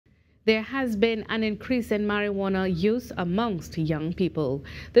there has been an increase in marijuana use amongst young people.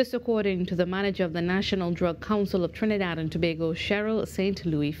 This according to the manager of the National Drug Council of Trinidad and Tobago, Cheryl St.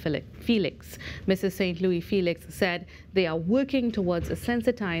 Louis Felix. Mrs. St. Louis Felix said they are working towards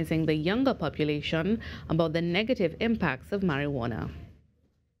sensitizing the younger population about the negative impacts of marijuana.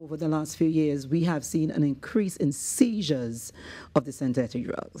 Over the last few years, we have seen an increase in seizures of the synthetic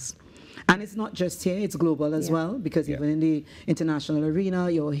drugs. And it's not just here, it's global as well, because even in the international arena,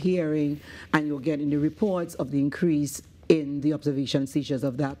 you're hearing and you're getting the reports of the increase in the observation seizures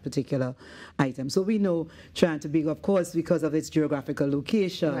of that particular item. So we know Trinidad, of course, because of its geographical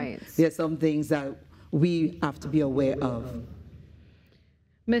location, there's some things that we have to be aware of.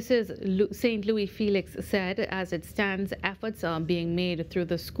 Mrs. St. Louis Felix said, as it stands, efforts are being made through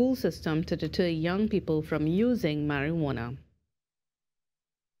the school system to deter young people from using marijuana.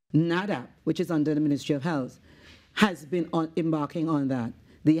 NADA, which is under the Ministry of Health, has been embarking on that.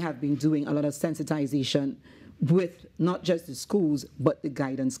 They have been doing a lot of sensitization with not just the schools, but the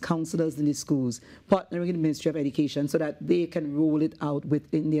guidance counselors in the schools, partnering with the Ministry of Education so that they can roll it out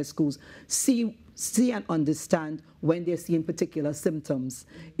within their schools, see and understand when they're seeing particular symptoms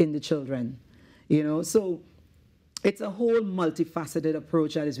in the children. You know, so it's a whole multifaceted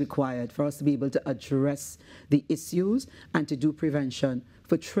approach that is required for us to be able to address the issues and to do prevention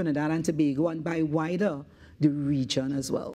for Trinidad and Tobago and by wider the region as well.